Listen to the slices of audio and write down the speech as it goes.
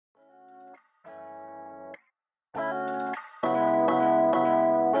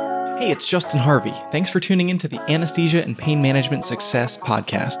Hey, it's Justin Harvey. Thanks for tuning in to the Anesthesia and Pain Management Success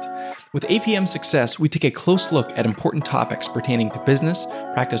podcast. With APM Success, we take a close look at important topics pertaining to business,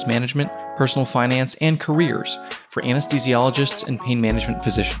 practice management, personal finance, and careers for anesthesiologists and pain management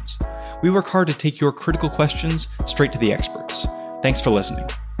physicians. We work hard to take your critical questions straight to the experts. Thanks for listening.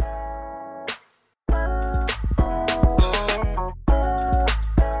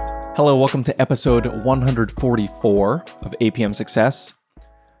 Hello, welcome to episode 144 of APM Success.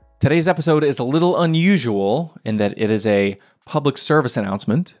 Today's episode is a little unusual in that it is a public service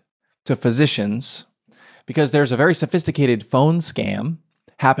announcement to physicians because there's a very sophisticated phone scam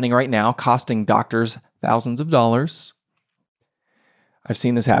happening right now, costing doctors thousands of dollars. I've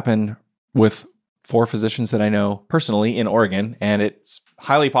seen this happen with 4 physicians that I know personally in Oregon, and it's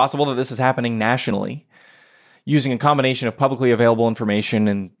highly possible that this is happening nationally, using a combination of publicly available information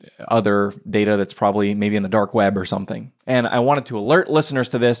and other data that's probably maybe in the dark web or something. And I wanted to alert listeners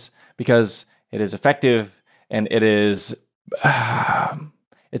to this because it is effective and it is,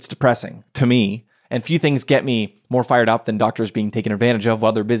 it's depressing to me. And few things get me more fired up than doctors being taken advantage of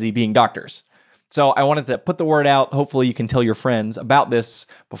while they're busy being doctors. So I wanted to put the word out. Hopefully you can tell your friends about this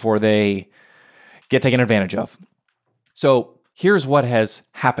before they get taken advantage of. So here's what has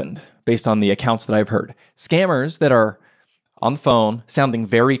happened based on the accounts that I've heard. Scammers that are on the phone sounding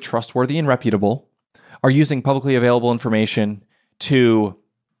very trustworthy and reputable are using publicly available information to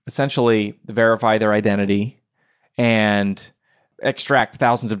essentially verify their identity and extract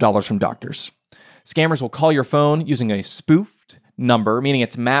thousands of dollars from doctors. Scammers will call your phone using a spoofed number, meaning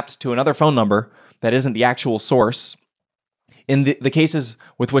it's mapped to another phone number that isn't the actual source. In the cases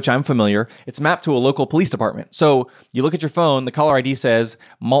with which I'm familiar, it's mapped to a local police department. So you look at your phone, the caller ID says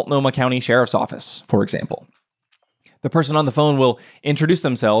Multnomah County Sheriff's Office, for example. The person on the phone will introduce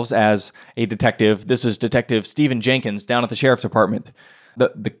themselves as a detective. This is Detective Stephen Jenkins down at the Sheriff's Department.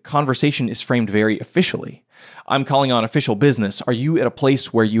 The conversation is framed very officially. I'm calling on official business. Are you at a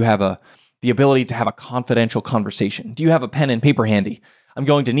place where you have the ability to have a confidential conversation? Do you have a pen and paper handy? I'm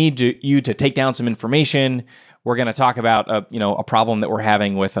going to need you to take down some information. We're going to talk about a problem that we're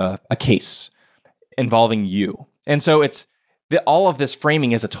having with a case involving you. And so all of this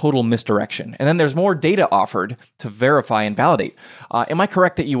framing is a total misdirection. And then there's more data offered to verify and validate. Am I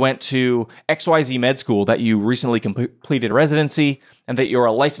correct that you went to XYZ med school, that you recently completed residency, and that you're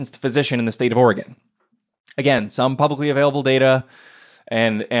a licensed physician in the state of Oregon? Again, some publicly available data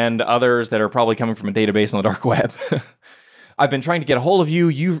and others that are probably coming from a database on the dark web. I've been trying to get a hold of you.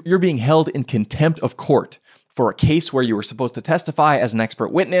 You're being held in contempt of court for a case where you were supposed to testify as an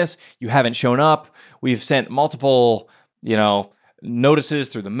expert witness. You haven't shown up. We've sent multiple, notices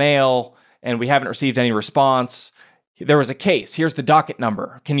through the mail, and we haven't received any response. There was a case. Here's the docket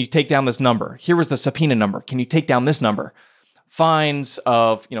number. Can you take down this number? Here was the subpoena number. Can you take down this number? Fines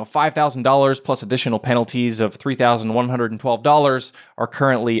of, $5,000 plus additional penalties of $3,112 are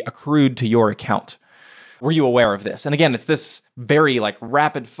currently accrued to your account. Were you aware of this? And again, it's this very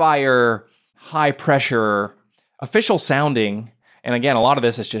rapid fire, high pressure, official sounding. And again, a lot of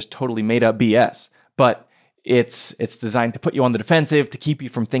this is just totally made up BS, but it's designed to put you on the defensive, to keep you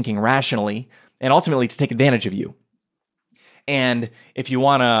from thinking rationally, and ultimately to take advantage of you. And if you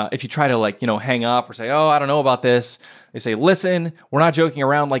try to hang up or say, oh, I don't know about this, they say, listen, we're not joking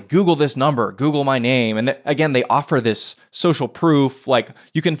around, Google this number, Google my name. And again, they offer this social proof,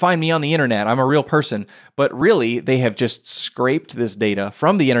 you can find me on the internet, I'm a real person. But really, they have just scraped this data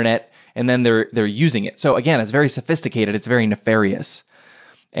from the internet, and then they're using it. So again, it's very sophisticated, it's very nefarious.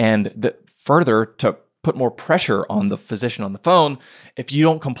 And further, to put more pressure on the physician on the phone, if you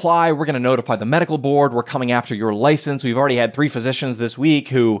don't comply, we're going to notify the medical board. We're coming after your license. We've already had 3 physicians this week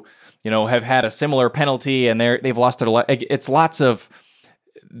who, have had a similar penalty, and they've lost their life. It's lots of,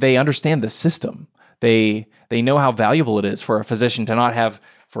 they understand the system. They know how valuable it is for a physician to not have,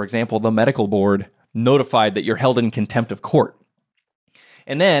 for example, the medical board notified that you're held in contempt of court.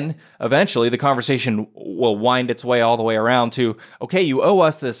 And then eventually the conversation will wind its way all the way around to, okay, you owe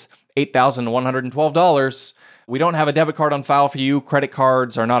us this $8,112. We don't have a debit card on file for you. Credit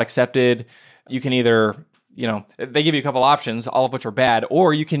cards are not accepted. You can either, they give you a couple options, all of which are bad,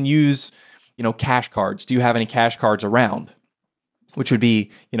 or you can use, cash cards. Do you have any cash cards around? Which would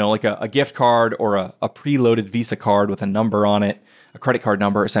be, a gift card or a preloaded Visa card with a number on it, a credit card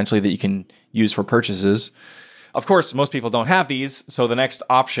number essentially that you can use for purchases. Of course, most people don't have these, so the next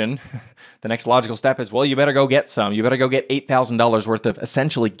option, the next logical step is, well, you better go get some. You better go get $8,000 worth of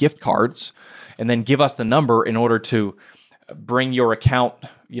essentially gift cards, and then give us the number in order to bring your account,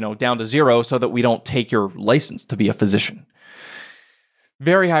 down to zero so that we don't take your license to be a physician.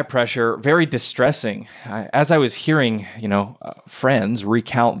 Very high pressure, very distressing. As I was hearing, friends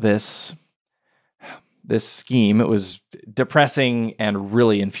recount this scheme, it was depressing and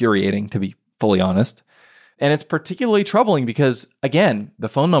really infuriating, to be fully honest. And it's particularly troubling because, again, the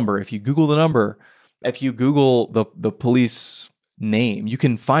phone number, if you Google the number, if you Google the police name, you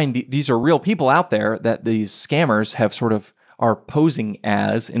can find these are real people out there that these scammers have are posing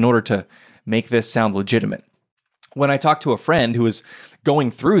as in order to make this sound legitimate. When I talked to a friend who was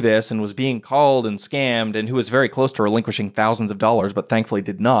going through this and was being called and scammed and who was very close to relinquishing thousands of dollars, but thankfully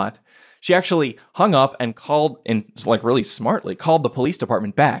did not, she actually hung up and called, and really smartly called the police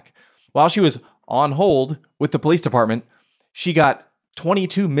department back. While she was on hold with the police department, she got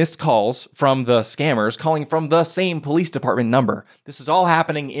 22 missed calls from the scammers calling from the same police department number. This is all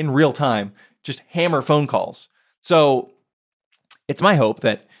happening in real time, just hammer phone calls. So it's my hope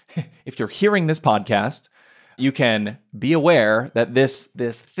that if you're hearing this podcast, you can be aware that this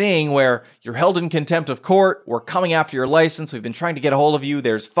thing where you're held in contempt of court, we're coming after your license, we've been trying to get a hold of you,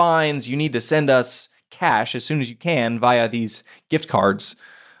 there's fines, you need to send us cash as soon as you can via these gift cards.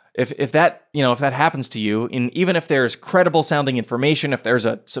 If that happens to you, and even if there's credible sounding information, if there's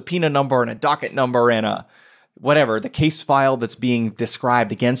a subpoena number and a docket number and the case file that's being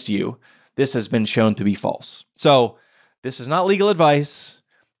described against you, this has been shown to be false. So this is not legal advice,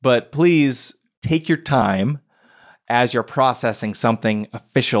 but please take your time as you're processing something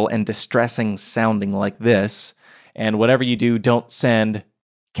official and distressing sounding like this. And whatever you do, don't send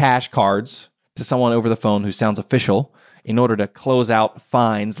cash cards to someone over the phone who sounds official in order to close out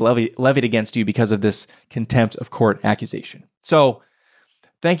fines levied against you because of this contempt of court accusation. So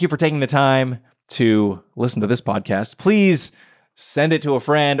thank you for taking the time to listen to this podcast. Please send it to a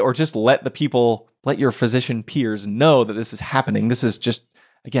friend or just let your physician peers know that this is happening. This is just,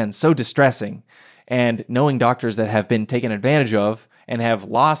 again, so distressing. And knowing doctors that have been taken advantage of and have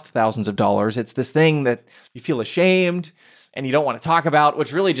lost thousands of dollars, it's this thing that you feel ashamed and you don't want to talk about,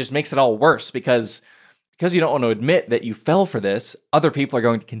 which really just makes it all worse because you don't want to admit that you fell for this, other people are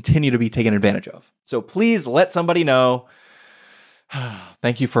going to continue to be taken advantage of. So please let somebody know.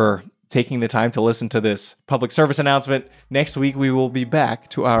 Thank you for taking the time to listen to this public service announcement. Next week, we will be back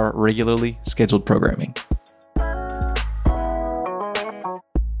to our regularly scheduled programming.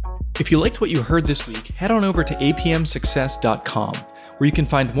 If you liked what you heard this week, head on over to apmsuccess.com, where you can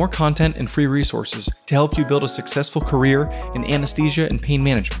find more content and free resources to help you build a successful career in anesthesia and pain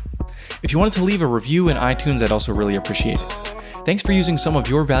management. If you wanted to leave a review in iTunes, I'd also really appreciate it. Thanks for using some of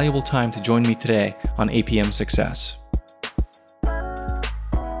your valuable time to join me today on APM Success.